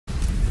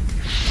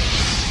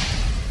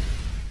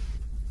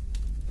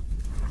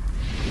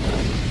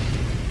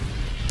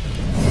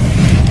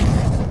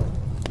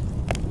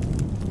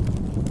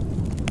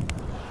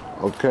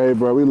Okay,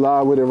 bro, we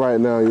live with it right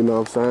now, you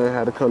know what I'm saying?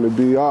 Had to come to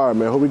BR,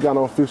 man. Who we got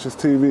on Futures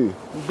TV?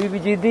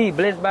 BBG,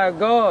 blessed by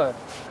God.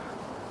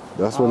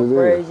 That's what it is.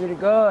 Praise you to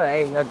God.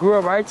 Hey, I grew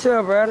up right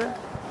here, brother.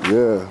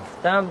 Yeah.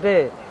 Stamp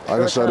that. I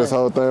can show this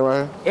whole thing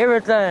right here?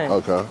 Everything.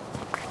 Okay.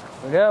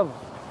 Whatever.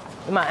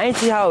 In my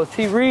auntie house,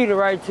 T. Reader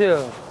right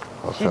here.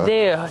 Okay. She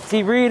dead.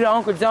 T. Reader,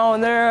 Uncle John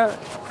there,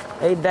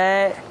 they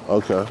died.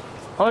 Okay.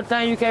 Only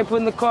thing you can't put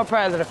in the car,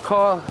 probably the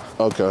car.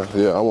 Okay,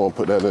 yeah, I won't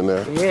put that in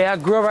there. Yeah, I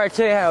grew up right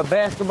here, had a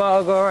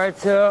basketball goal right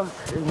here.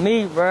 It's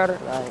me, brother.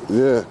 Like,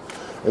 yeah.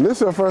 And this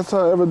is your first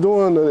time ever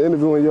doing an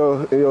interview in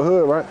your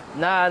hood, right?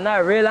 Nah,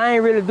 not really. I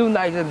ain't really do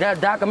like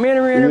that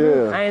documentary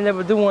interview. Yeah. I ain't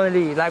never do one of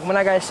these. Like when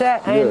I got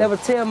shot, I ain't never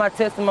tell my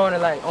testimony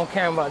like on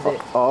camera about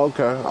that. Oh,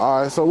 okay.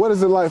 All right. So what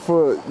is it like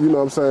for, you know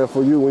what I'm saying,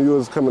 for you when you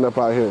was coming up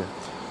out here?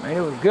 Man,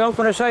 it was good. I'm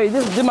finna show you.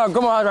 This is my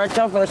grandma's right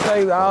here. I'm finna show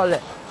you all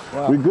that.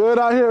 Wow. We good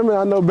out here, man?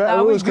 I know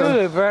Baton Rouge. Nah, we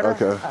good, brother.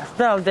 Okay. I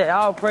stopped that.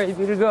 All praise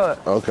be to God.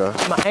 Okay.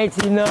 My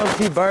auntie Num,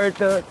 T.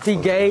 Bertha, T.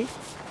 Gay.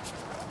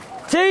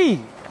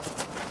 T!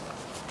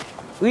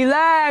 We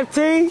live,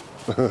 T!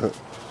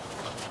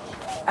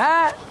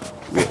 Ah!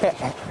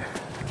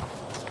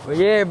 But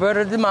yeah,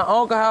 brother, this is my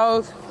uncle's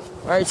house.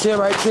 Right here,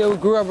 right here. We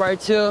grew up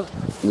right here.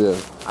 Yeah.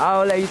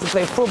 All that used to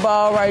play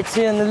football right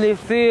here in the little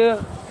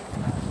field.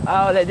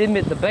 All that, didn't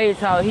miss the base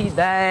house. He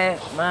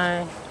died,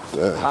 man.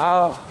 Yeah.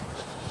 All.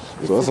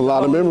 So it's a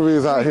lot of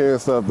memories out here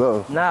and stuff,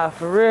 though. Nah,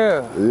 for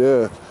real.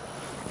 Yeah.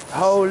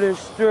 Holy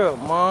strip,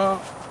 man.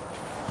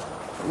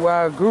 Where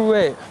I grew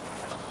at.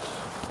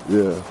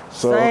 Yeah.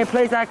 So same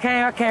place I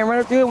can't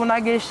run through it when I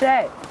get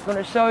shot. I'm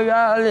gonna show you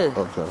all this.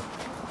 Okay.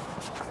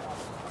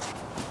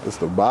 It's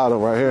the bottom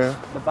right here.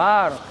 The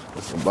bottom.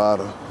 It's the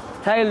bottom.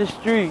 Taylor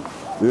Street.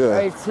 Yeah.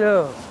 Right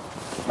here.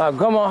 My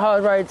grandma's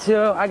house right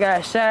here. I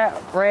got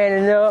shot,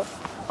 ran it up.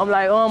 I'm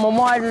like, my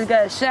mom just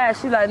got shot.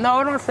 She like,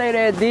 no, don't say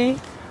that, D.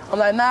 I'm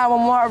like, nah, my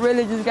mom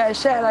really just got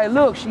shot. Like,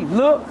 look, she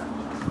looked.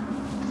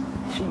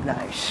 She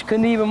like, she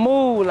couldn't even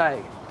move,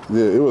 like.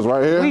 Yeah, it was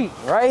right here?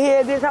 Right here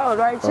at this house,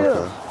 right here.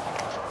 Okay.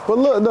 But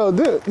look,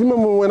 though, you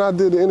remember when I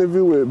did the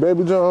interview with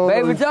Baby Joe?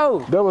 Baby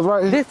Joe. That was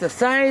right here? This the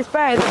same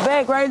spot, the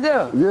back right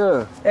there.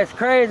 Yeah. That's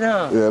crazy,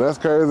 huh? Yeah, that's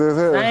crazy as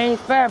hell. Same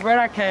spot, bro,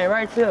 I came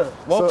right here.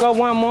 Woke up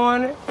one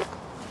morning,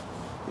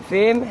 you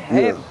feel me?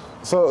 Yeah.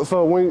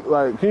 So when,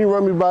 like, can you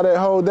run me by that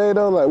whole day,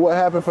 though? Like, what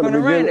happened from the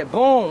beginning? It.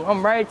 Boom,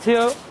 I'm right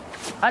here.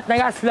 I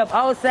think I slept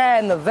outside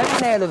in the van.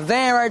 I had the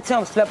van right here.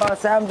 I slept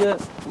outside. I'm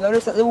just, you know,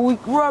 this is where we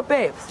grew up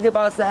at. Sleep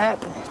outside.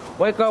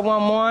 Wake up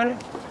one morning,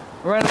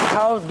 run to the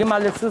house, give my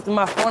little sister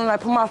my phone. Like,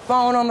 put my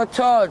phone on the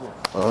charger.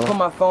 Put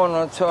my phone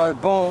on the charger.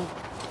 Boom.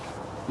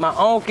 My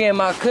uncle and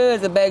my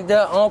cousin back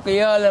there. Uncle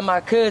Y'all and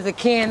my cousin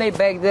Ken, they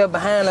back there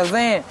behind the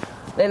van.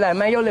 They like,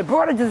 man, your little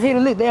brother just hit a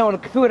lick. They on the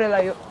computer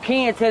like,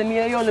 Ken telling me,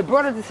 your little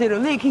brother just hit a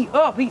lick. He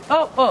up.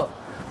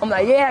 I'm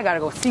like, yeah, I gotta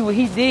go see what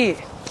he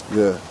did.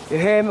 Yeah. You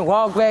hear me?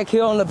 Walk back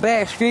here on the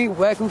back street. We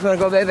finna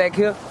go back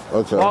here.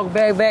 Okay. Walk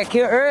back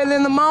here early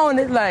in the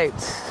morning. It's like,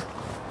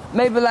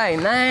 maybe like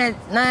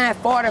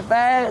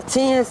 9:45,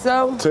 10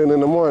 something. 10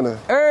 in the morning.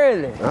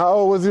 Early. How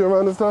old was you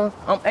around this time?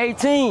 I'm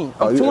 18.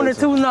 I'm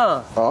 22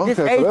 now. Oh, okay.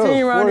 Just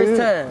 18 around this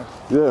time.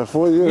 Yeah,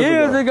 4 years ago.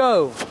 Years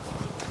ago.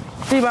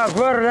 See my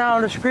brother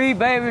down the street,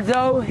 Baby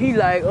Joe. He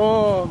like,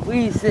 what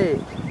he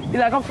said? He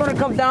like, I'm finna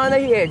come down there.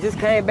 He had just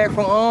came back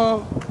from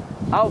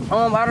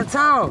out of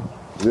town.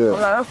 Yeah.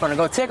 I'm like, I'm finna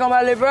go check on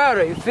my little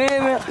brother, you feel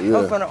me? Yeah.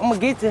 I'm gonna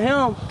get to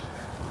him.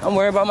 I'm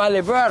worried about my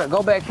little brother.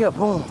 Go back here,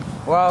 boom.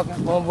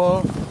 Walking, boom,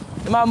 boom.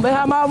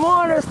 How my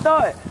morning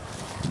start.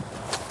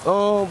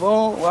 Boom,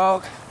 boom,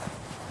 walk.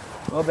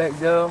 Go back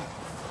there.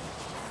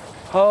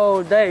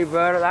 Whole day,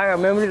 brother. I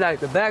remember like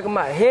the back of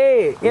my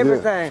head,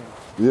 everything.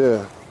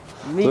 Yeah.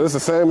 So it's the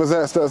same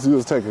exact steps you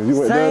was taking. You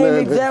went down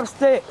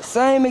there.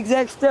 Same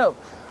exact step,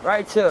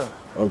 right here.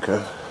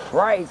 Okay.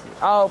 Right.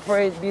 All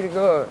praise be to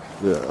God.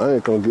 Yeah, I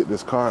ain't gonna get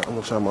this car. I'm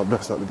gonna try my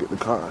best not to get the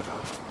car.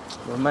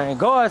 But man,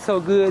 God's so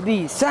good.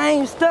 These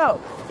same stuff.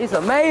 It's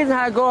amazing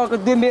how God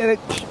could do me.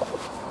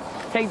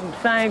 Take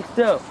the same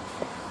stuff.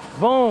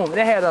 Boom.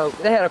 They had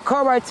a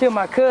car right here.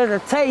 My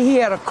cousin Tate, he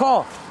had a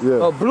car.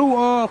 Yeah. A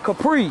blue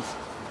Caprice.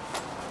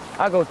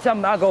 I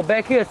go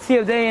back here, see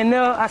if they in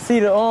there. I see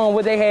the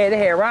what they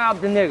had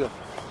robbed the nigga.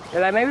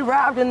 They're like, man, we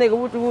robbed the nigga.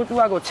 What?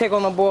 I go check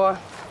on the boy.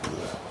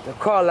 The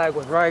car light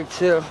was right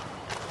here.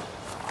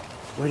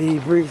 Where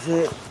these bricks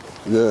at?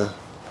 Yeah.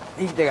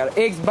 They got an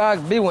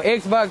Xbox, big one.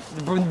 Xbox,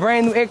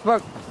 brand new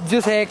Xbox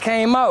just had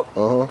came out.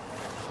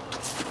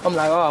 I'm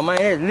like, oh man,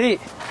 that's lit.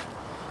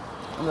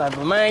 I'm like,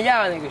 but man,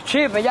 y'all niggas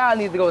tripping. Y'all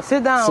need to go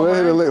sit down. So they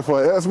hit a lick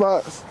for an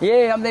Xbox?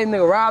 Yeah, I'm that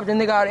nigga robbed the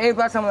nigga out of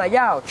Xbox. I'm like,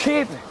 y'all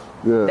tripping.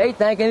 Yeah. They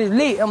thinking it's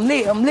lit. I'm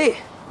lit.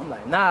 I'm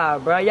like, nah,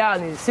 bro. Y'all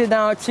need to sit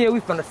down, chill. We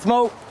finna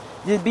smoke.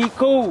 Just be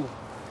cool.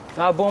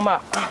 So I boom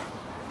out.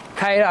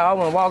 Kite out. I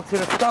want to walk to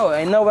the store.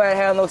 Ain't nobody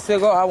had no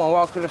cigar. I want to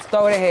walk to the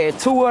store. They had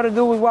two other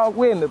dudes walk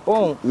with me.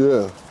 Boom.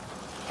 Yeah.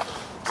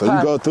 So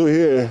you go through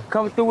here.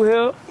 Come through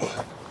here.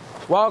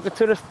 Walking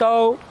to the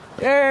store.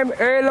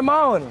 Early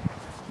morning.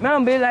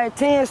 Man, be like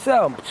 10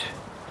 something.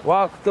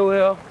 Walk through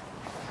here.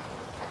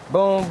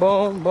 Boom,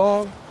 boom,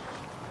 boom.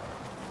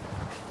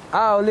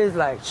 All this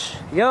like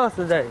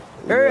yesterday,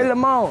 early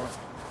morning.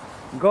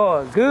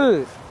 God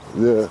good.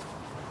 Yeah.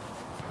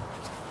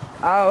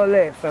 All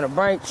that finna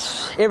bring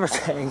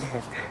everything.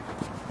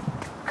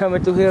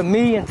 Coming through here,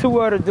 me and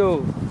two other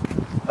dudes.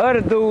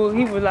 Other dude,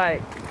 he was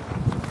like,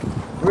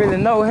 really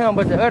know him,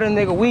 but the other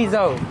nigga,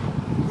 Weezo,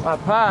 my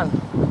partner,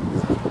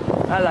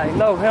 I like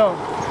know him.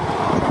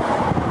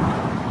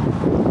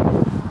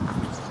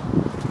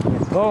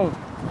 And boom.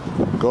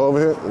 Go over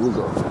here. Let me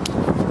go.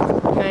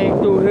 Came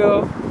through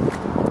here.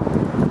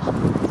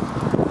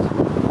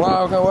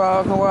 Walking,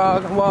 walking,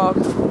 walking,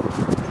 walking.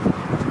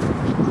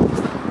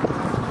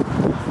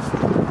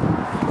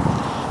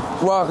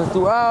 Walking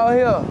through all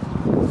here.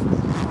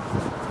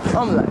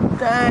 I'm like,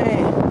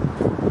 dang.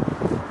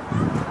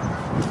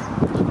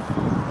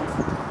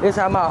 This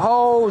how my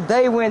whole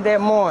day went that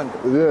morning.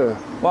 Yeah.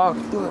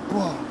 Walking through it,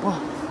 boom, boom,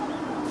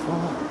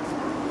 boom.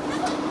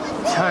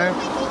 Turn.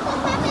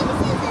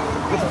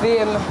 You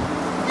feel me?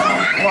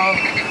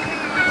 Walking,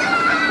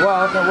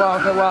 walking,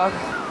 walking, walking.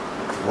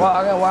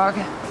 Walking,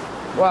 walking,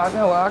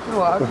 walking, walking,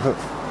 walking.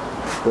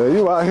 Yeah,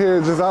 you out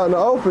here just out in the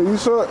open, you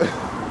sure?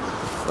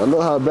 I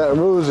know how Baton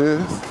Rouge is.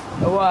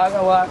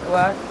 Walking, walking,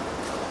 walking.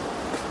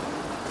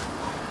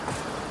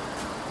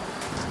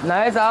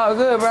 Nah, it's all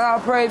good, bro. I'll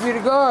praise be to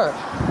God.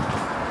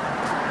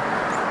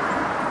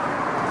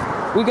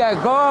 We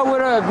got God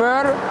with us,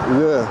 brother.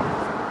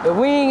 Yeah. If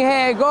we ain't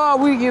had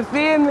God, you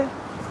feel me?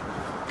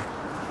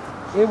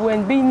 It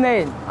wouldn't be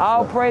nothing.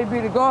 All praise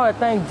be to God.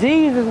 Thank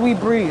Jesus we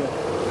breathe.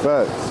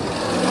 Facts.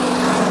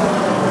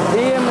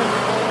 Feel me?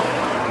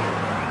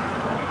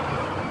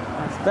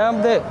 I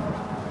stamped it.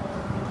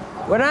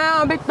 Well,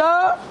 down, big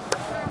dog.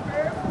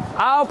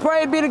 All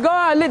praise be to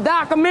God. Little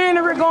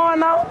documentary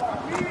going on.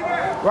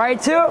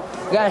 Right here.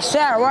 Got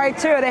shot right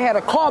here. They had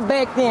a car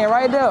back then,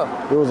 right there.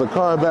 There was a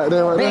car back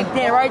there right there? Back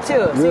then, right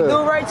here. See, dude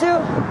right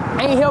here?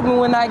 Ain't help me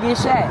when I get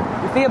shot.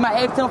 You feel me?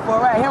 I asked him for a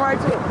ride. Him right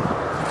here.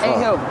 Ain't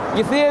help me.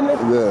 You feel me?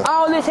 Yeah.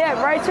 All this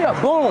happened right here.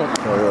 Boom.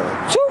 Oh,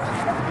 yeah.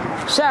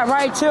 Choo. Shot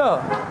right here.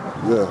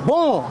 Yeah.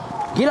 Boom.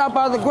 Get up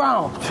out of the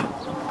ground.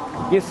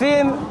 You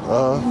feel me?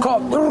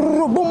 Caught,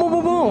 boom, boom,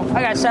 boom, boom.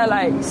 I got shot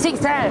like 6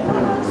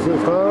 times.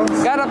 6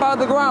 times? Got up out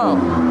the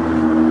ground.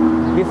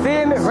 You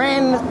feel me?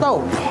 Ran in the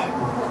store.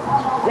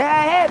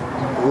 That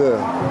happened.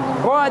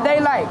 Yeah. Broad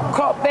daylight.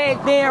 Caught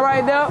back then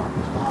right there.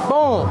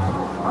 Boom.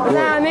 What's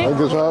down there?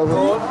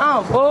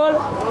 I'm full.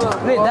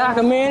 Little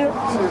documentary.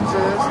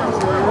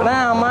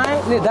 Down,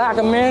 man. Little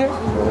documentary.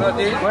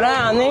 What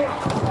down there?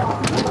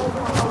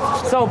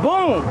 So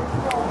boom.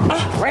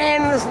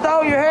 Ran in the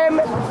store, you heard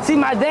me? See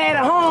my dad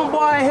at home,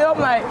 boy, and help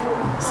like,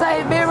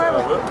 say, baby,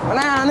 what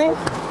down there?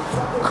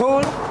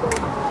 Cool.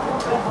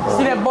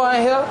 See that boy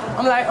in here?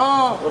 I'm like,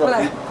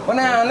 what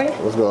down there?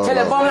 What's going on? Tell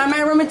that boy, I'm like,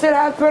 man, run me to the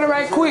hospital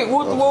right quick.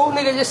 Whoop the whoop,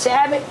 nigga just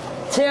shot me.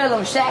 Tell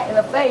them, shot in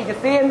the face, you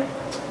feel me?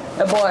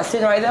 That boy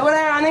sitting right there, what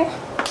down there?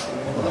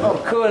 I'm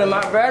cooling,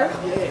 my brother.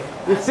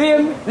 You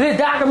feel me? This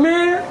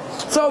documentary.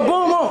 So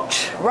boom,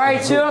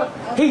 right here,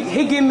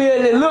 he give me a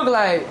little look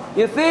like,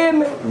 you feel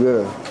me?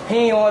 Yeah. He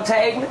ain't wanna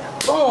take me.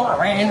 Boom, I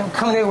ran him,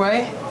 come this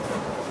way.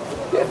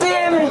 You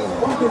feel me?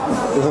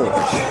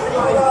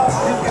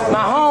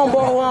 My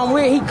homeboy who I'm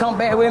with, he come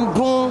back with me,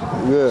 boom,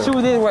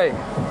 shoot this way.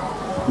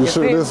 You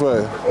shoot this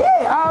way?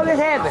 Yeah, all this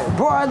happened,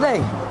 broad day.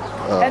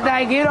 After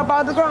I get up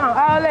out the ground,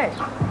 all that.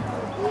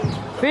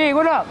 Fig,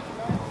 what up?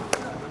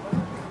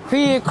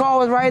 Fig car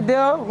was right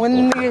there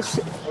when the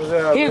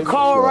nigga, his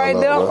car right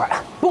there.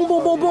 Boom,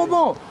 boom, boom, boom,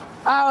 boom.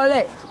 All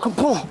that,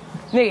 boom.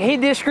 Nigga,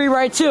 hit this street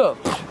right here.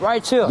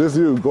 Right here. This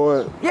you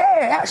going?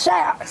 Yeah, I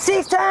shot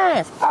 6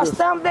 times. I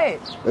stamped that.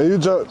 And you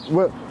jumped,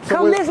 what?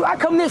 I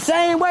come this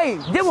same way.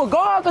 This what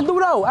God can do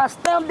though. I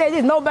stamped that.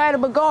 There's nobody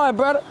but God,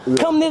 brother. Yeah.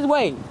 Come this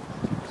way.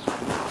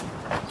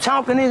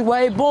 Chonking this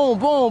way. Boom,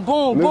 boom,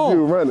 boom, this boom.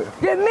 You running?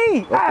 Get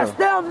me. Okay. I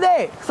stamped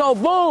that. So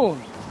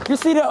boom. You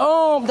see the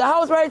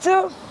house right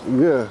here?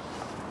 Yeah.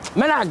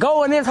 Man, I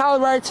go in this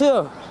house right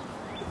here.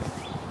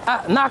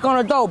 I knock on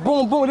the door.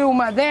 Boom, boom. This was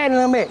my dad and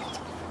them at.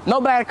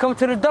 Nobody come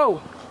to the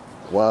door.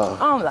 Wow.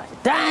 I'm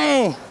like,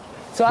 dang.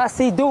 So I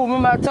see dude,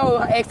 remember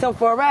I asked him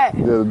for a ride?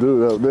 Yeah, the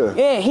dude up there.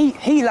 Yeah,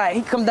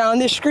 he come down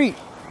this street.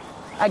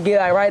 I get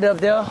like right up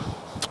there.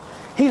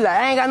 He like,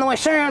 I ain't got no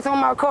insurance on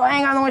my car.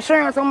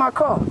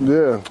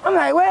 Yeah. I'm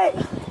like, what?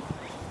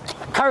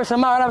 Curse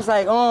him out. I was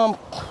like, call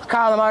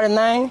him out his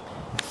name.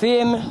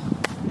 Feel me?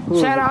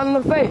 Shout out in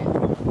the face.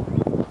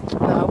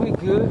 Nah, we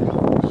good.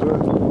 Sure.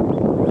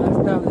 Let's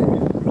stop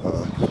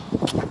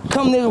there.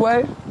 Come this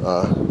way.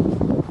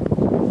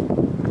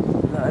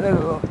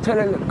 Tell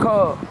that little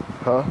car.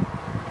 Huh?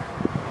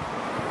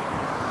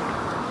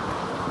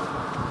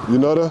 You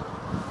know that?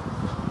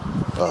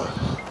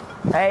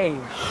 Hey,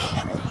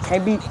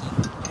 can't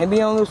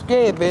be on no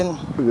scared, man.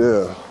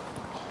 Yeah.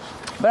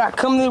 But I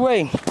come this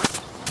way.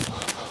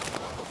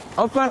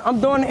 I'm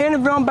doing the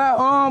interview. I'm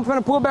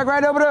finna pull back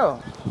right over there.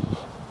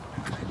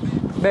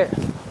 Bet.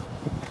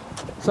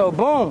 So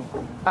boom,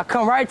 I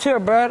come right here,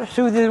 brother.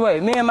 Shoot this way.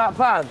 Me and my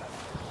father.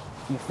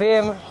 You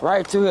feel me?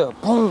 Right to here.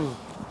 Boom.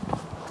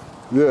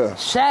 Yeah.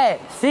 Shot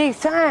 6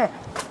 times.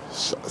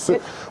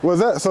 Was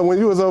that, so when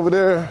you was over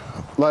there,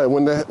 like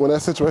when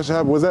that situation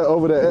happened, was that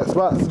over that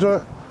Xbox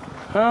joint?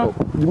 Huh?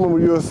 You remember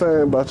you were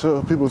saying about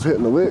your people's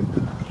hitting the lick?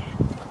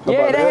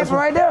 Yeah, that happened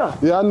right there.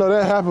 Yeah, I know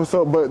that happened.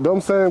 So, but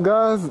them same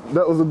guys,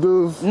 that was the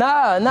dudes?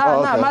 Nah.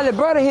 Okay. My little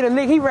brother hit a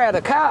lick. He ran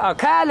a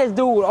college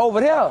dude over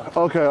there.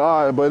 Okay,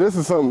 all right, but this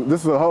is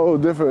a whole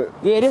different.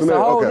 Yeah, this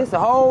scenario. this a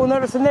whole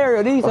nother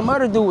scenario. These some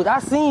other dudes. I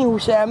seen who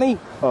shot me.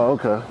 Oh,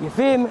 okay. You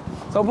feel me?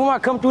 So boom, I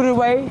come through this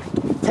way,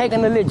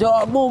 taking the little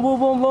jog, boom, boom,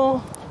 boom,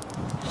 boom.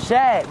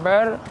 Shot,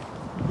 brother.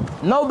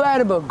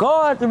 Nobody but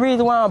God the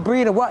reason why I'm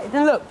breathing.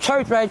 Then look,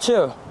 church right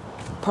here.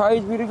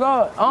 Praise be to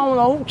God. I don't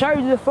know who church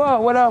is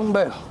for, whatever,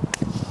 but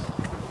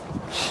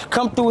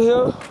come through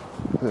here.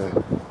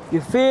 Yeah.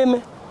 You feel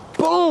me?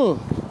 Boom.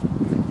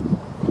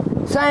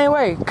 Same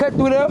way, cut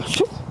through there.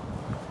 Shoot.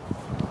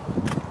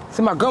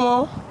 See my gum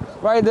on,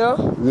 right there.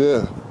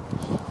 Yeah.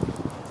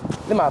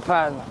 Then my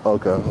partner.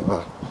 Okay.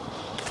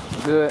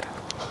 Good.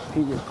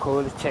 He just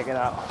cool. Let's check it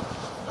out.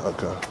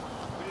 Okay.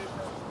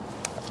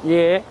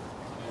 Yeah.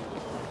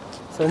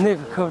 So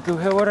nigga come through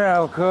here. What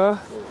up, cuz?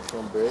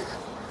 Come back.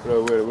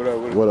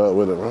 What What up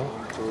with it,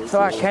 bro? So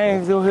I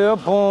came through here,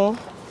 boom.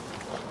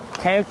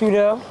 Came through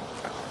there.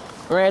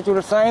 Ran through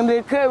the same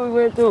little cut we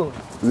went through.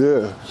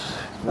 Yeah.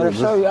 I'll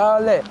show you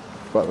all that.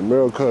 About the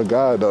miracle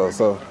guy though.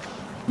 So,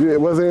 yeah,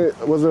 was it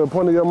a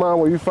point in your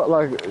mind where you felt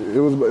like it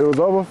was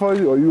over for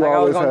you, or you Like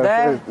always I was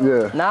had gonna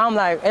faith? Yeah. Now I'm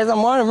like, as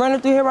I'm running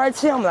through here right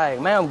here, I'm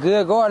like, man, I'm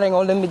good. God ain't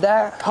gonna let me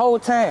die. Whole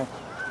time.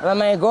 Like,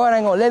 man, God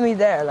ain't gonna let me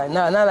die. Like,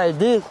 nah, not like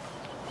this.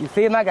 You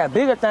feel me? I got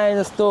bigger things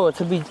in store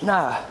to be,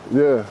 nah.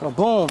 Yeah. So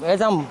boom,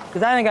 cause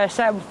I ain't got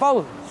shot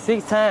before,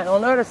 6 times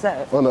on the other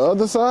side. On the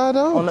other side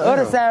though? On the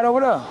other side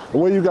over there.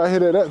 And where you got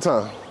hit at that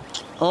time?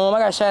 I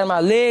got shot in my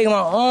leg, my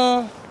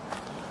arm.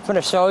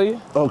 Finna show you.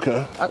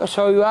 Okay. I can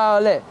show you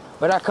all that.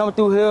 But I come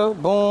through here,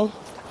 boom,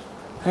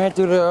 ran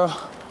through there.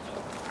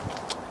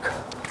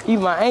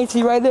 Even my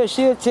auntie right there,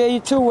 she'll tell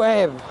you too what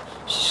happened.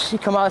 She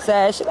come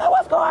outside, she like,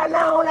 what's going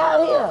on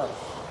out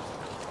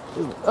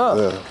here?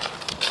 Yeah.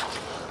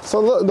 So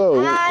look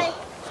though, Hi.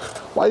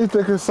 why you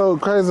think it's so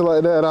crazy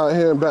like that out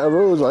here in Baton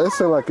Rouge? Like it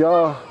seemed like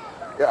y'all,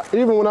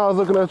 even when I was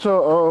looking at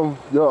your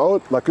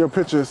old, like your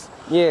pictures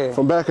Yeah.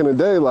 from back in the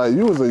day, like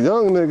you was a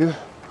young nigga,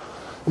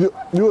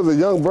 you was a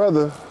young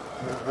brother,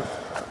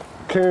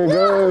 carrying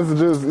guns,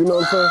 just, you know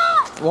what I'm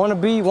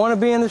saying? Wanna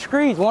be in the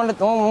streets, wanna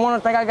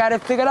think I got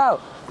it figured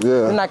out.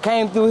 Yeah. Then I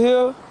came through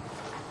here,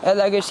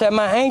 and I get shot,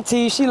 my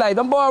auntie, she like,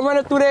 them boy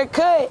running through that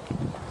cut.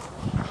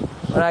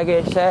 When I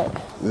get shot,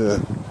 Yeah.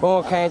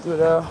 boom, came through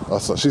there. Oh,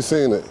 so she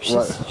seen it,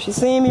 right? She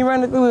seen me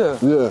running through here.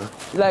 Yeah.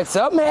 She like,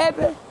 something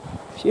happened.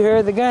 She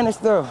heard the gun and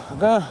stuff. The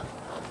gun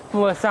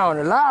was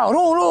sounding loud.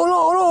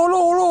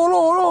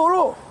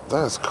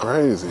 That's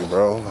crazy,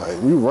 bro.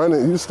 Like you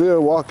running, you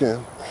still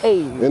walking Hey,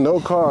 in no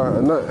car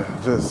or nothing.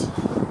 Just,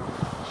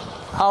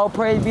 all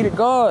praise be to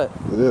God.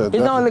 yeah. It's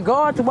only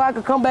God to why I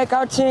could come back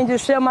out here and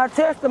just share my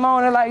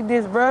testimony like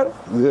this, brother.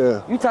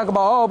 Yeah. You talk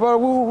about, oh, brother,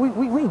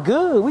 we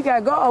good. We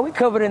got God. We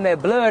covered in that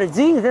blood of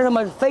Jesus. That's how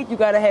much faith you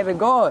got to have in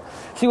God.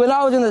 See, when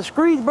I was in the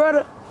streets,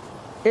 brother,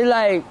 it's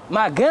like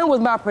my gun was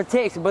my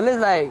protection. But it's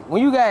like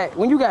when you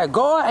got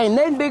God, ain't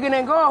nothing bigger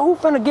than God. Who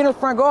finna get in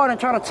front of God and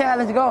try to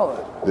challenge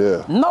God?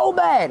 Yeah.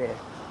 Nobody.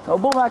 So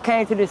boom, I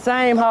came to the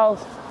same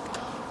house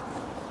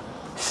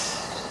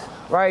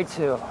right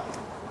here.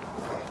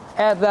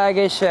 After I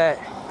get shot,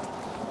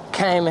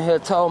 came in here,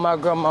 told my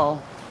grandma.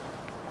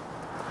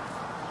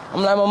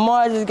 I'm like, my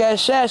mom just got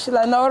shot. She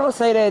like, no, don't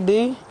say that,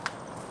 D.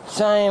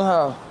 Same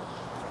house.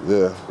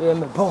 Yeah. Yeah,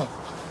 me, boom.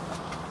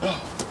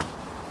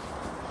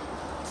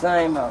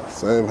 Same house.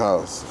 Same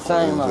house.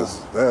 Same It's house.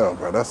 just, damn,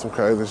 bro, that's some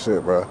crazy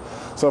shit, bro.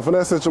 So from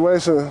that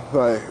situation,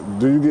 like,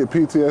 do you get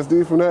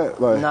PTSD from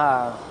that? Like,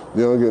 Nah.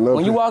 you don't get no.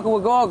 When you walking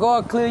with God,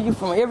 God clear you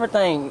from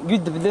everything. You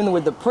dealing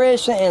with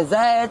depression,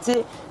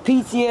 anxiety,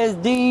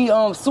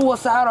 PTSD,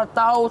 suicidal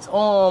thoughts,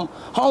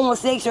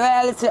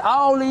 homosexuality,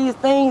 all these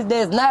things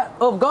that's not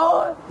of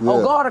God. Yeah.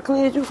 Oh, God will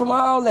cleanse you from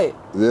all that.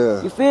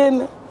 Yeah. You feel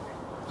me?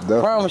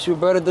 Definitely. Promise you,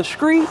 brother. The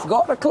streets,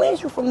 God will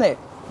cleanse you from that.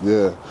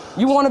 Yeah.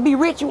 You want to be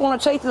rich, you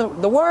want to chase the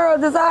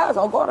world desires,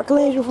 oh, God will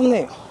cleanse you from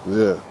that.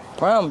 Yeah.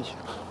 Promise you.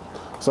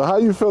 So how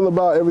you feel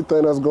about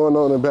everything that's going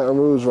on in Baton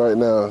Rouge right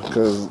now?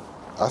 Because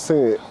I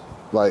seen it,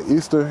 like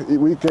Easter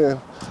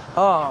weekend.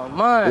 Oh,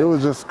 man. It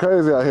was just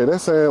crazy out here. They're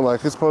saying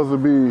like it's supposed to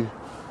be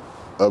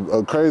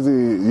a crazy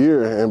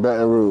year in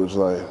Baton Rouge.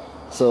 Like,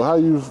 so how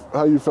you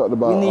felt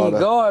about We all need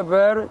that? God,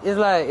 brother. It's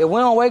like, if we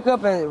don't wake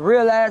up and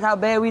realize how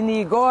bad we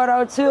need God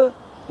out here,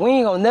 we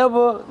ain't gonna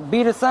never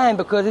be the same,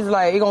 because it's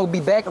like, it's gonna be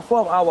back and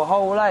forth our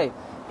whole life.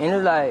 And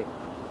it's like,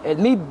 as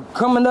me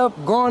coming up,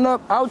 growing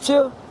up out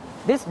here,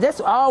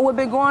 that's all what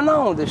been going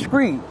on, the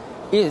street.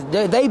 Is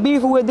they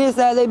beefing with this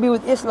side, they be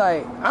with, it's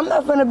like, I'm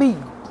not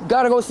finna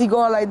gotta go see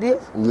God like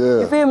this.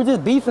 Yeah. You feel me?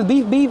 Just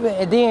beefing,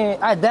 and then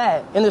I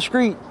die in the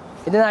street.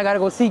 And then I gotta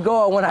go see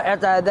God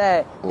after I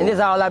die. And this is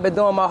all I've been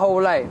doing my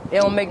whole life.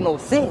 It don't make no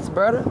sense,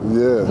 brother.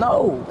 Yeah.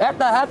 No.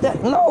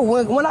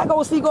 When I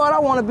go see God, I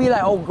want to be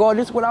like, oh God,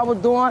 this is what I was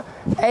doing.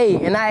 Hey,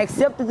 and I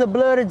accepted the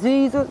blood of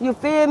Jesus. You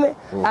feel me?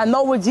 I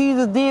know what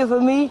Jesus did for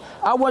me.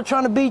 I wasn't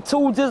trying to be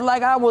too just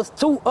like I was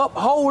too up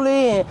holy.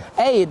 And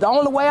hey, the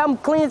only way I'm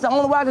cleansed, the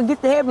only way I can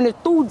get to heaven is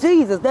through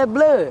Jesus, that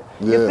blood.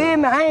 Yeah. You feel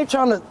me? I ain't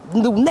trying to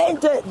do nothing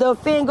to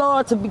offend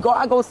God, to be God.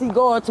 I go see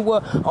God to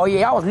where, oh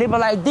yeah, I was living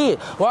like this,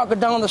 walking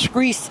down the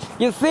streets.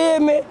 You feel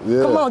me?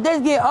 Yeah. Come on,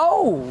 let's get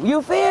old.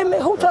 You feel me?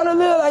 Who trying to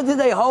live like this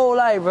their whole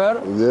life,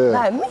 brother? Yeah.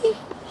 Not me.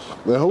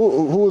 Man,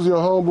 who was your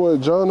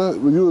homeboy, Jonah?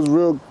 You was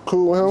real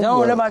cool with him?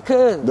 Jonah, that's my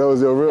cousin. That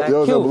was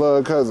your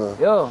blood cousin.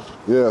 Yeah.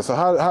 Yeah. So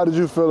how did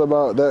you feel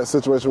about that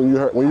situation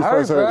when you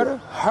first heard brother. it?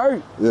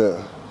 Hurt.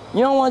 Yeah. You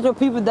don't want your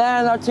people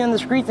dying out here in the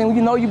streets, and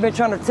you know you've been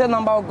trying to tell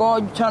them about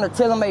God. You trying to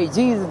tell them, hey,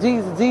 Jesus,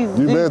 Jesus, Jesus.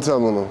 You Jesus. been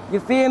telling them. You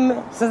feel me?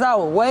 Since I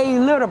was way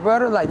little,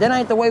 brother. Like, that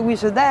ain't the way we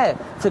should die.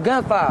 To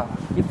gunfire.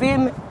 You feel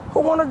me? Who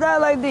want to die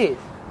like this?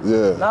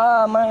 Yeah.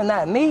 Nah, man,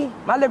 not me.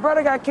 My little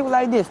brother got killed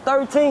like this,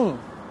 13.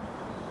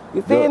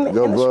 You feel me?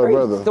 Your in the blood streets.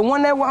 brother. The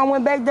one that I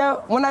went back there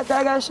when after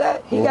I got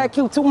shot, he got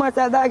killed 2 months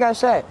after I got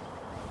shot.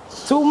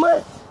 2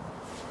 months.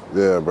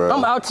 Yeah, bro.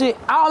 I'm out here.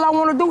 All I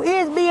want to do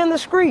is be in the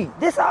street.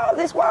 This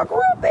where I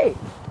grew up at.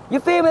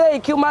 You feel me? They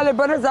killed my little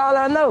brother. That's all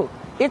I know.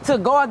 It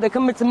took God to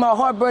come into my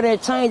heart, brother,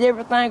 and change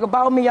everything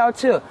about me out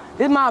here.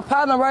 This my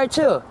partner right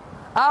here.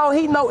 All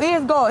he know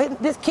is God.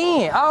 This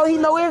Ken. All he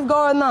know is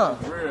God now.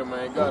 Real,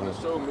 man. God done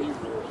showed me.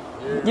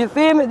 Yeah. You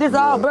feel me? This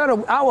all,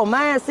 brother. Our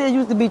mindset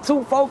used to be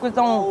too focused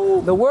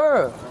on the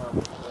world.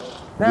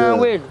 Now I'm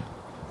with you.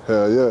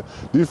 Hell yeah.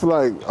 Do you feel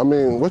like, I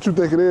mean, what you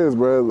think it is,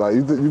 bro? Like,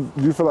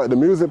 you feel like the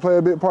music play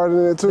a big part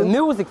in it too? The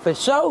music for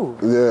sure.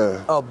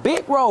 Yeah. A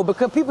big role,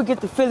 because people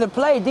get to feel and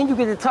play. Then you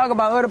get to talk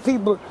about other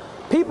people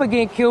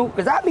getting killed.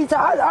 Because I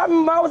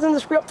remember I was in the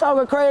script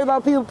talking crazy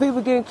about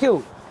people getting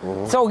killed.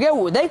 So get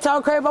what? They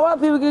talk crazy about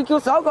other people getting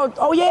killed. So I go,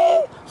 oh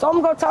yeah. So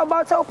I'm gonna talk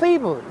about your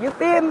people. You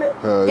feel me?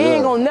 It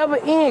ain't gonna never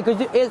end,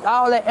 because it's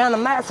all that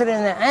animosity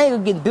and that anger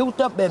getting built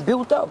up and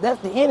built up.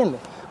 That's the enemy.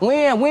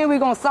 When we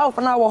gonna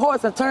soften our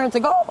hearts and turn to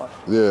God?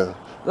 Yeah.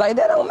 Like,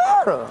 that don't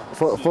matter.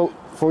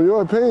 From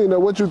your opinion, though,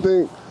 what you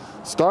think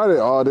started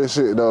all this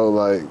shit, though?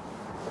 Like,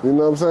 you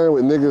know what I'm saying?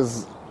 With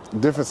niggas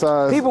different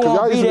sides. People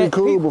want to be that.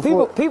 Cool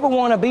before. People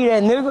want to be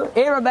that nigga.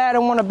 Everybody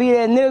want to be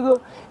that nigga.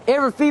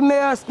 Every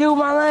female, excuse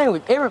my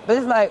language.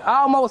 It's like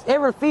almost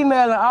every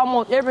female and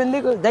almost every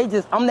nigga.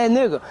 I'm that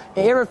nigga.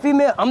 And every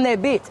female, I'm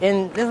that bitch.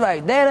 And it's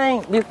like, that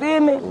ain't. You feel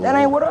me? That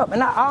ain't what up.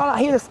 And all I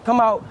hear is come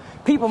out.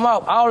 People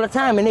mouth all the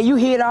time, and then you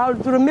hear it all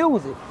through the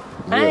music.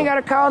 I ain't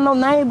gotta call no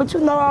name, but you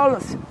know all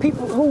the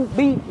people who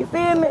be, you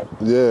feel me?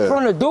 Yeah.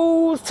 From the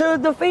dudes to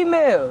the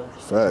females.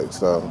 Facts,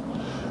 so.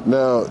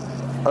 Now,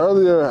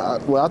 earlier, I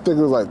think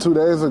it was like 2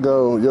 days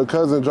ago, your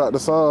cousin dropped a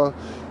song,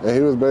 and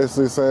he was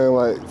basically saying,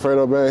 like,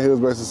 Fredo Band, he was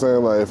basically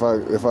saying, like,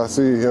 if I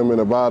see him in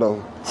the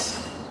bottom,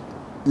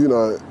 you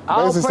know,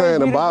 basically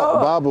saying the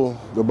Bible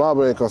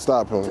ain't gonna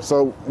stop him.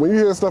 So when you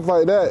hear stuff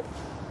like that,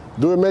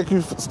 do it make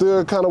you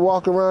still kind of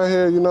walk around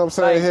here, you know what I'm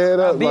saying, like,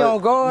 head up? Be like,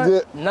 on guard? Yeah.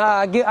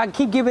 Nah, I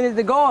keep giving it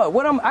to God.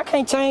 I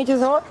can't change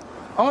his heart.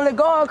 Only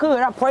God could.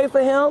 I pray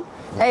for him.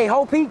 Hey,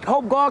 hope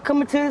God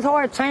come into his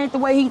heart and change the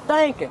way he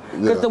thinking.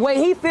 Because the way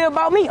he feel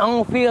about me, I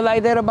don't feel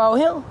like that about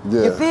him.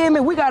 Yeah. You feel me?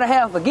 We got to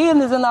have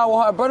forgiveness in our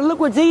heart, brother. Look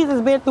what Jesus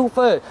been through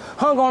for us.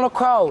 Hung on the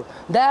cross.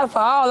 Died for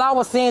all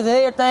our sins and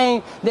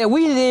everything that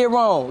we did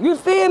wrong. You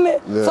feel me?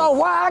 Yeah. So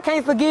why I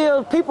can't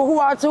forgive people who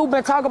are too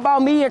been talking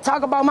about me and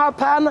talk about my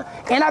partner,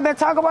 and I've been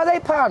talking about their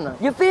partner.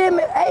 You feel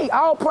me? Hey,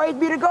 all praise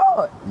be to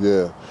God.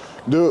 Yeah.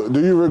 Do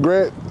you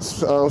regret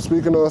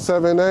speaking on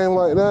Seven name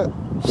like that?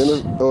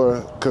 Or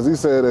because he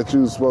said that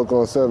you spoke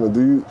on Seven.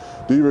 Do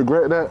you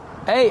regret that?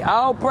 Hey,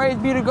 all praise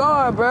be to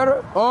God,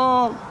 brother.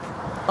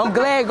 I'm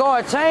glad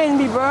God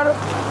changed me, brother.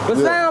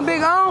 But sound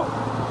big on?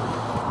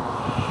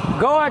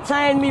 God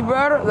changed me,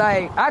 brother.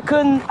 Like, I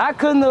couldn't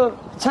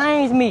have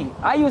changed me.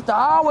 I used to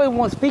always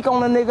want to speak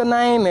on a nigga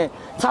name and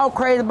talk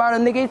crazy about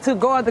a nigga. It took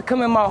God to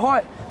come in my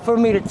heart for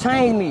me to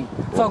change me.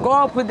 So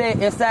God put that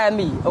inside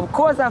me. Of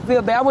course I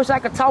feel bad. I wish I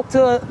could talk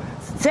to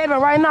Seven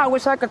right now. I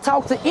wish I could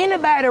talk to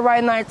anybody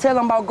right now and tell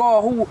them about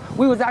God, who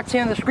we was out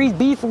here in the streets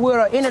beefing with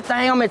or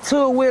anything I'm in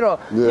tour with or,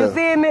 you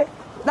feel me?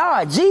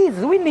 Nah,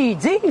 Jesus. We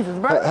need Jesus,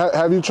 bro.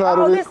 Have you tried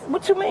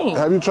what you mean?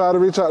 Have you tried to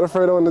reach out to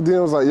Fredo in the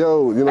DMs like,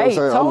 yo, you know what I'm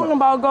saying? Told him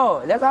about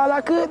God. That's all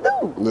I could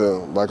do.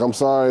 Yeah, like, I'm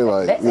sorry,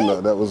 like, That's you know,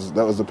 it. that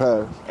was the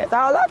past. That's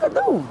all I could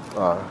do.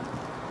 All right.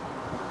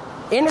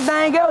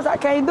 Anything else I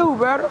can't do,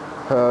 brother.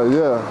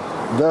 Yeah,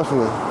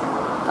 definitely.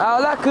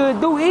 All I could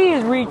do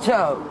is reach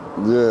out.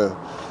 Yeah.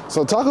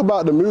 So talk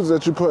about the music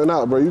that you're putting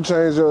out, bro. You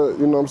changed your,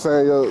 you know what I'm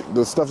saying,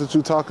 the stuff that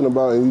you're talking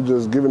about, and you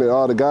just giving it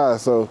all to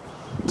guys. So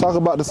talk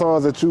about the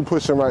songs that you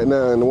pushing right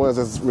now and the ones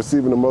that's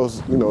receiving the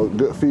most, you know,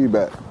 good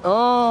feedback.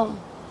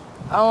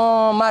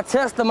 My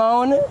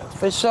testimony,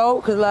 for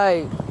sure, because,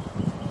 like,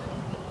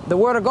 The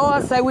word of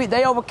God say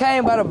they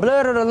overcame by the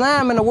blood of the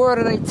Lamb and the word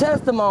of their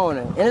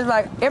testimony. And it's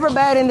like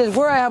everybody in this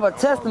world have a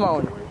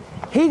testimony.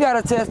 He got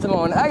a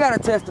testimony. I got a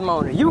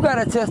testimony. You got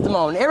a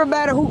testimony.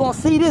 Everybody who gonna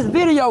see this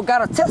video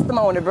got a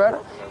testimony, brother.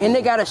 And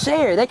they gotta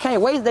share. They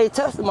can't waste their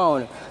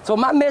testimony. So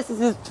my message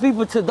is to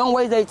people to don't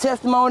waste their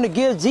testimony, to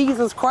give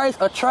Jesus Christ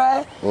a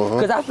try.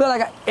 Because I feel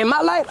like in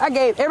my life, I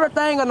gave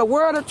everything in the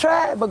world a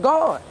try but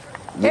God.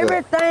 Yeah.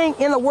 Everything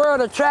in the world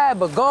a try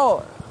but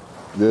God.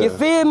 Yeah. You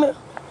feel me?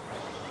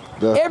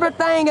 Yeah.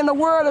 Everything in the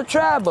world a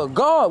try but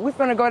God. We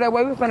finna go that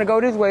way. We finna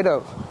go this way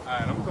though.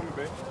 Alright, I'm coming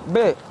back.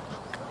 Bet.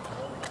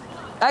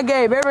 I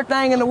gave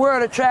everything in the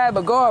world a try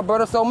but God,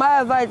 brother. So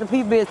my advice to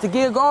people is to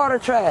give God a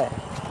try. Yeah.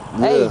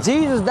 Hey,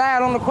 Jesus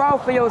died on the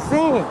cross for your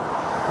sin.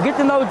 Get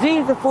to know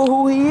Jesus for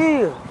who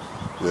he is.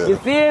 Yeah. You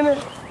feel me?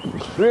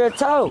 Real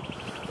talk.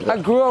 Yeah. I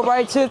grew up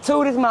right here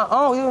too. This is my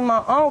uncle. This is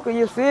my uncle.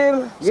 You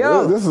feel me?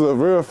 So this is a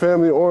real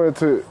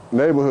family-oriented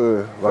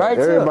neighborhood. Like right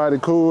everybody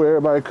here. Cool,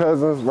 everybody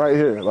cousins, right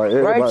here. Like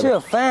everybody. Right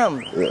here,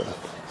 family. Yeah.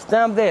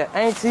 Stand there,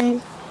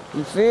 auntie.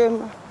 You feel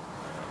me?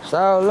 It's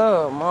all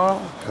love,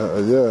 man.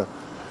 Yeah.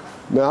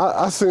 Now,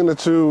 I seen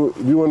that you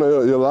went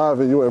on your live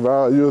and you went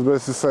viral. You was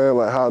basically saying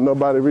like how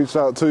nobody reached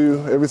out to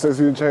you. Ever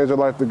since you changed your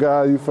life to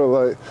God, you feel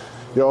like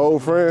your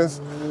old friends,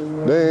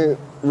 they ain't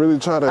really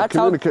trying to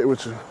communicate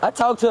with you. I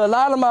talked to a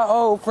lot of my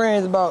old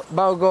friends about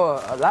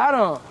God. A lot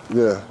of them.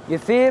 Yeah. You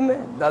feel me?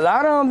 A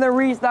lot of them that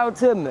reached out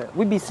to me.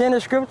 We be sending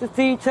scriptures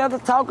to each other,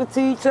 talking to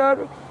each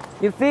other.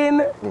 You feel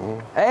me?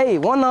 Hey,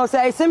 one of them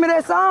say, hey, send me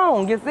that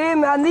song. You feel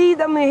me? I need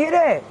them to hear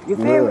that. You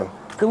feel me?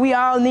 Cause we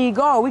all need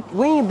God.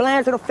 We ain't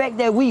blind to the fact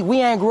that we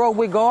ain't grow up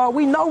with God.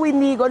 We know we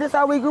need God. This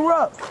how we grew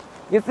up.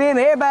 You feel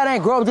me? Everybody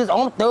ain't grow up just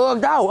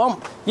thugged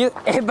out.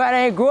 Everybody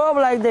ain't grow up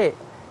like that.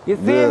 You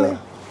feel me?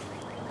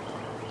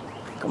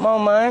 Come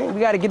on, man.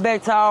 We gotta get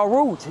back to our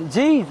roots.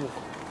 Jesus.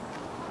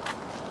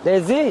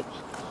 That's it.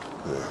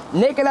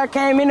 Naked I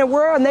came in the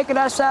world, naked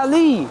I shall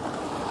leave.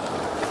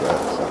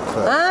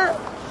 Huh?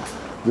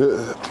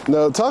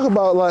 Now talk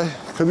about like,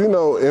 cause you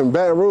know in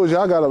Baton Rouge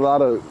y'all got a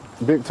lot of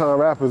big time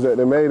rappers that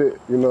they made it,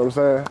 you know what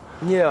I'm saying?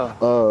 Yeah.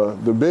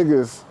 The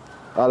biggest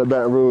out of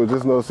Baton Rouge,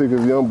 just no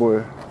secrets,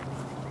 Youngboy.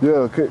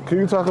 Yeah, can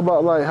you talk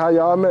about like how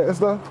y'all met and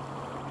stuff?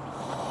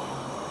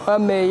 I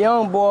met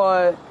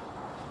Youngboy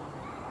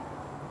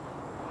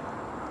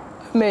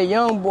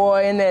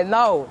in that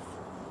north.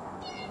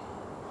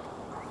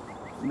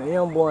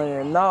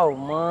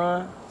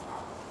 Man.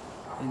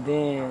 And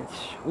then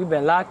we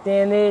been locked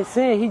in there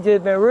since. He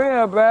just been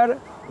real, brother.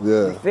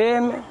 Yeah. You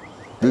feel me?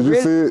 Did you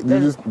see it?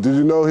 Did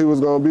you know he was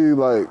gonna be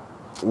like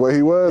what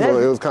he was,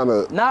 or it was kind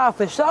of? Nah,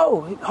 for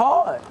sure.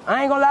 Hard.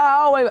 I ain't gonna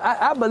lie.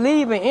 I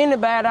believe in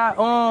anybody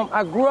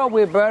I grew up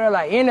with, brother.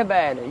 Like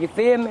anybody. You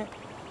feel me?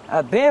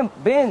 I been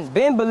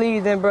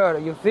believed in, brother.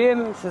 You feel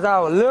me? Since I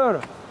was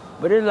little.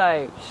 But it's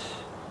like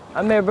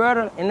I met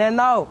brother in that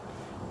north.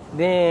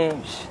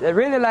 Then they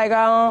really like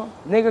our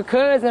nigga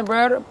cousin,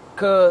 brother.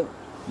 Cause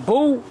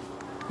Boo,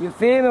 you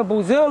feel me?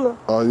 Boozilla.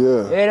 Oh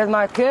yeah. Yeah, that's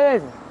my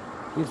cousin.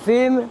 You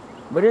feel me?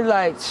 But it's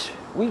like,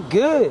 we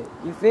good,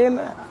 you feel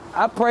me?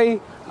 I pray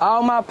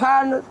all my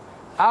partners,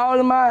 all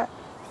of my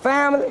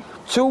family,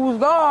 choose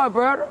God,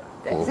 brother.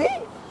 That's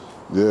it.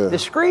 Yeah. The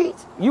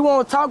streets, you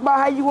want to talk about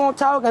how you want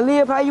to talk and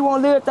live how you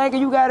want to live,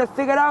 thinking you got it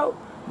figured out.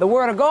 The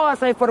word of God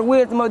say for the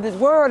wisdom of this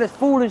world is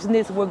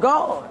foolishness with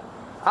God.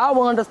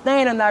 Our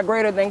understanding not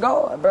greater than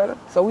God, brother.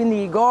 So we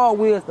need God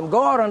wisdom,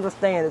 God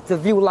understanding to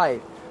view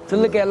life, to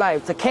look at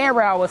life, to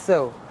carry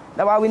ourselves.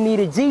 That's why we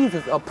needed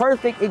Jesus, a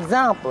perfect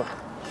example.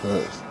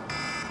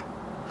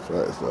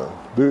 Facts though.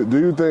 Do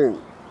you think,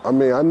 I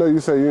mean, I know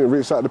you say you didn't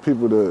reach out to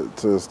people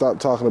to stop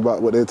talking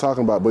about what they're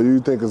talking about, but do you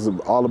think it's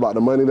all about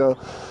the money though?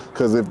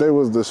 Because if they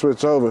was to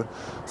switch over,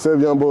 say if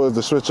Youngboy was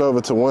to switch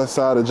over to one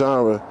side of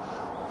genre,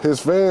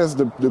 his fans,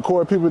 the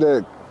core people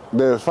that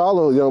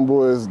follow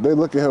Youngboy, they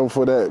look at him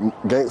for that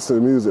gangster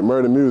music,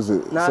 murder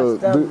music. Nah, so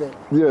do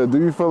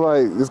you feel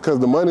like it's because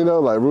the money though,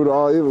 like root of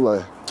all evil,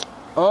 like?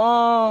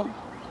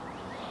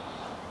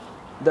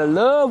 The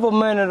love of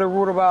money, the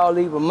root of all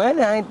evil.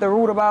 Money ain't the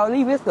root of all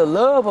evil. It's the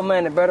love of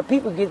money, brother.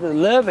 People get to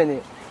loving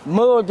it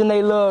more than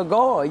they love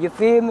God. You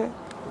feel me?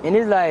 And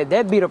it's like,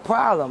 that be the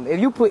problem.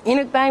 If you put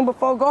anything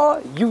before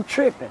God, you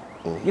tripping.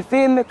 You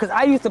feel me? Because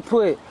I used to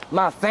put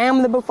my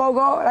family before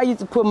God. I used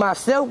to put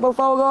myself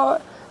before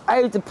God.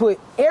 I used to put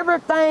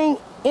everything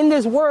in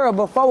this world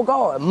before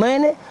God.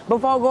 Money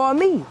before God,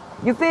 me.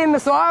 You feel me?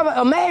 So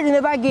I imagine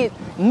if I get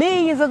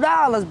millions of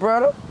dollars,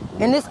 brother,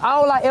 and this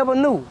all I ever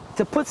knew,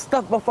 to put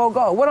stuff before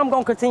God. What I'm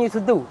going to continue to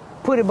do?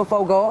 Put it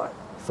before God.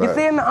 Right. You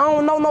feel me? I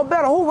don't know no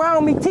better. Who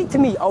around me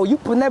teaching me? Oh, you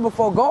putting that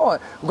before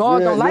God. God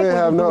don't like it. You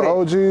have no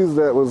OGs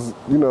that was,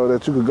 you know,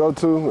 that you could go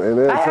to,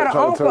 and I had an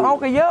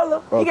Uncle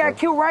Yellow. Okay. He got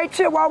killed right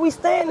here while we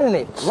standing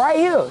there. Right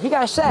here. He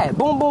got shot.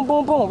 Boom, boom,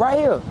 boom, boom. Right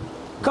here.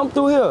 Come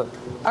through here.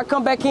 I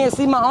come back here and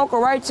see my uncle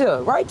right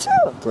here. Right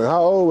here. So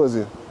how old was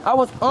he? I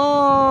was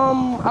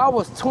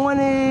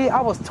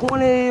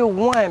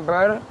 21,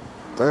 brother.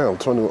 Damn,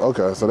 21.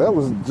 Okay, so that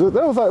was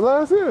like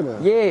last year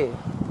then. Yeah.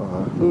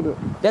 Who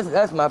that?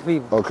 That's my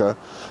people. Okay.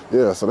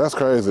 Yeah, so that's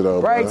crazy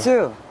though. Right man.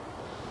 here.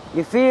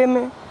 You feel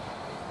me?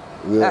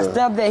 Yeah. I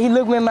stepped there, he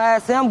looked me in my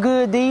eyes, said, I'm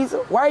good,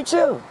 Diesel. Right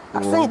here.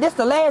 I seen this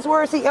the last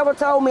words he ever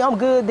told me, I'm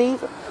good,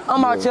 Diesel.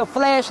 I'm out here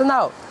flashing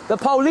out. The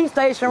police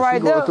station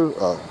right there.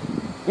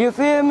 You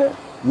feel me?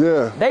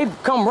 Yeah. They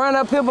come run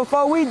up here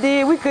before we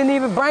did. We couldn't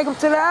even bring them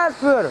to the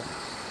hospital.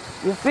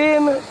 You feel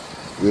me?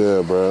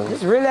 Yeah, bro.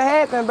 This really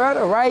happened,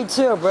 brother. Right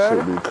here,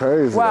 brother. Should be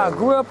crazy. Where I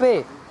grew up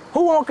at.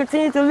 Who won't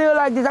continue to live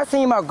like this? I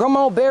seen my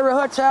grandma bury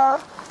her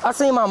child. I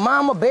seen my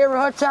mama bury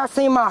her child. I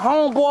seen my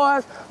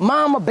homeboys,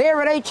 mama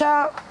bury their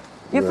child.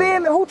 You feel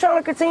me? Who trying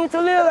to continue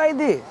to live like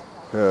this?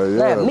 Hell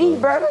yeah. Not me,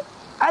 brother.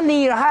 I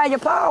need a higher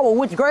power,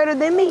 which greater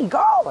than me,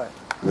 God.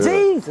 Yeah.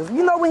 Jesus.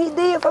 You know what he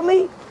did for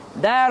me?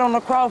 Died on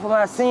the cross for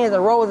my sins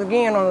and rose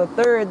again on the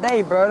third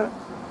day, brother.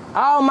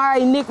 All my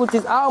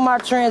iniquities, all my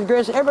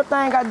transgressions,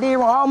 everything I did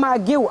wrong, all my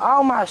guilt,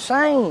 all my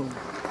shame.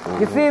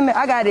 You feel me?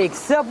 I gotta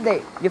accept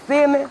that. You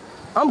feel me?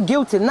 I'm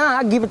guilty now.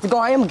 I give it to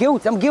God. I'm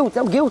guilty. I'm guilty.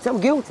 I'm guilty. I'm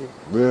guilty.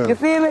 Yeah. You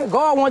feel me?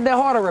 God wanted that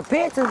heart of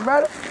repentance,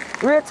 brother.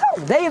 Real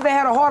talk. David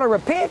had a heart of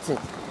repentance.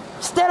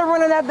 Instead of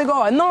running after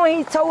God, knowing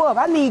he toe up,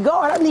 I need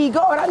God, I need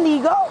God, I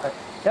need God.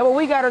 That's what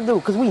we gotta do,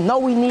 because we know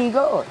we need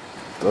God.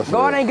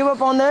 God ain't give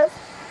up on us.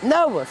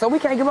 Never. So we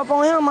can't give up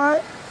on him,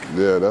 man.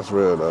 Yeah, that's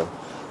real, though.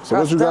 So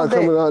what you got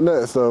coming out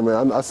next, though,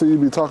 man? I see you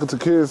be talking to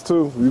kids,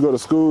 too. You go to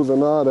schools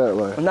and all that,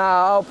 like. Nah,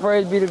 all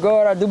praise be to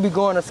God. I do be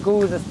going to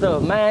schools and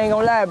stuff. Man, I ain't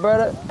gonna lie,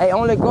 brother. Hey,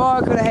 only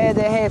God could have had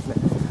that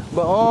happen.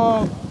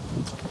 But,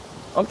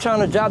 I'm trying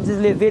to drop this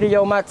little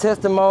video, my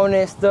testimony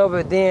and stuff,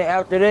 and then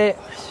after that,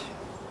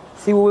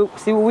 see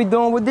what we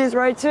doing with this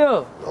right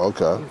here.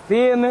 Okay. You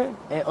feel me?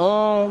 And,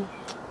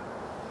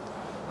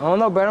 I don't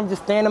know, brother. I'm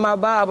just standing in my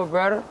Bible,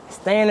 brother.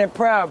 Standing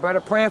proud, brother.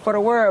 Praying for the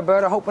world,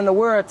 brother. Hoping the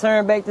world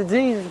turn back to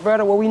Jesus,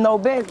 brother. What we know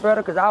best,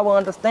 brother, because our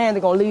understanding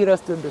gonna lead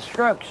us to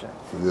destruction.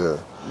 Yeah.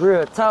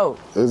 Real talk.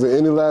 Is there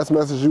any last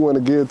message you want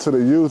to give to the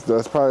youth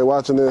that's probably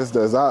watching this,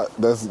 that's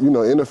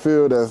in the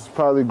field, that's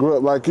probably grew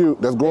up like you,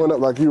 that's growing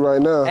up like you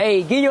right now?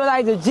 Hey, give your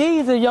life to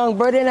Jesus, young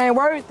brother. It ain't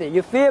worth it.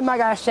 You feel me? I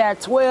got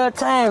shot 12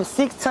 times,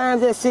 6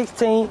 times at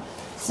 16,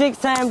 6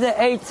 times at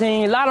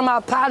 18. A lot of my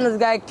partners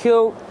got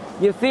killed.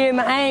 You feel me?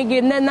 I ain't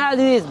getting nothing out of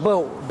this,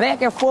 but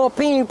back and forth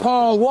ping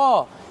pong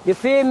war. You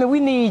feel me? We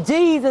need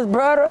Jesus,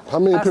 brother. How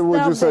many people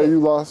would you say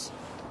you lost?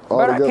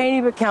 Brother, I can't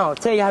even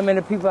count. Tell you how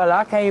many people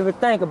I can't even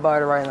think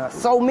about it right now.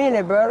 So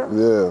many, brother.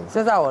 Yeah.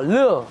 Since I was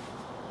little.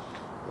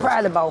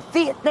 Probably about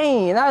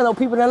 15. I know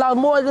people that lost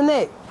more than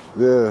that.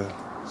 Yeah.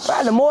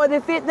 Probably more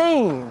than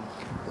 15.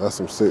 That's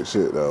some sick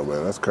shit, though,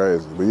 man. That's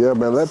crazy. But yeah,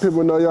 man, let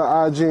people know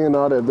your IG and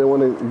all that if they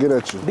want to get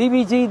at you.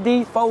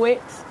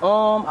 BBGD4X.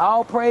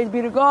 All praise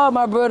be to God,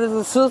 my brothers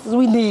and sisters.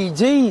 We need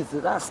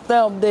Jesus. I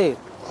stamped there.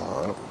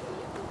 All right.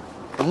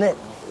 And that.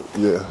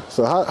 Yeah.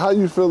 So how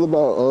you feel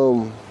about,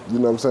 you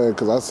know what I'm saying?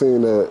 Because I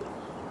seen that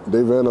they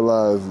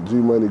vandalized G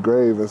Money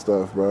grave and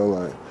stuff, bro.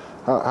 Like,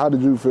 how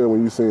did you feel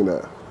when you seen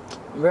that?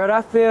 Bro,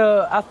 I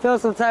feel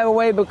some type of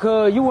way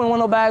because you wouldn't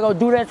want nobody to go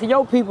do that to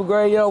your people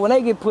grave, when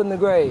they get put in the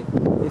grave.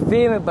 You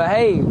feel me? But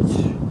hey,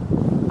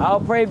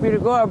 all praise be to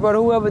God, brother.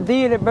 Whoever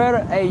did it,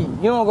 brother, hey,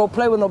 you don't go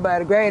play with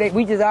nobody grave.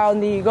 We just all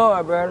need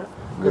God, brother.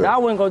 Because I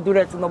wouldn't go do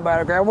that to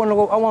nobody grave. I wouldn't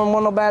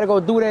want nobody to go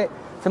do that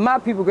to my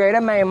people grave.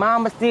 That man,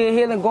 mama still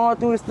healing, going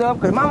through the stuff,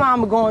 because my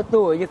mama going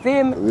through it, you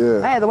feel me?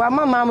 Yeah. I had to watch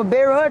my mama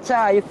bury her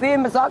child, you feel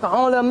me? So I can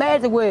only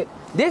imagine what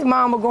this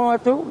mama going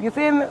through, you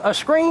feel me? A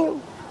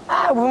scream.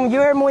 When you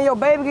heard me when your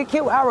baby get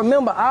killed, I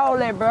remember all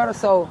that, brother.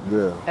 So,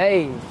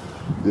 hey,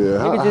 you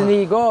just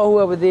need God,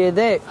 whoever did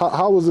that.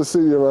 How was the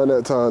city around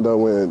that time, though,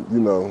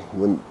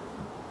 when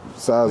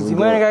Size was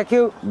G-Money got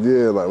killed?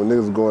 Yeah, like when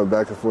niggas going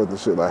back and forth and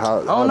shit. Like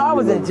how? I don't know, I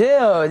was in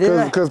jail.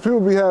 Because people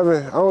be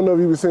having, I don't know if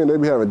you be seeing, they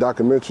be having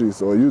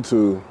documentaries on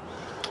YouTube.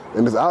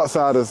 And it's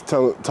outsiders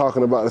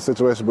talking about the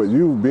situation, but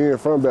you being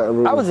from Baton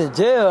Rouge. I was in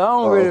jail. I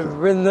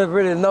don't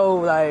really know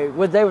like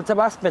what they were talking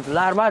about. I spent a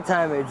lot of my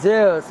time in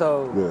jail,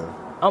 so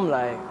I'm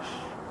like,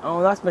 I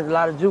don't know, I spent a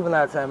lot of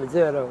juvenile time in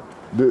jail though.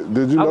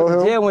 Did you know him? I was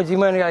in jail when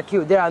G-Money got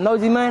killed. Did I know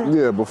G-Money?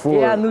 Yeah, before.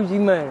 Yeah, I knew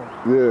G-Money.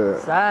 Yeah.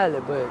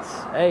 Silent, but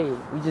hey,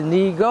 we just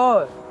need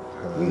God.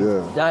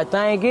 That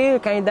thing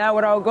is, can't die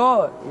without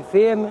God. You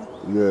feel me?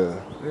 Yeah.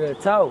 Real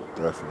talk.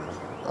 Definitely.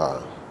 All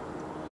right.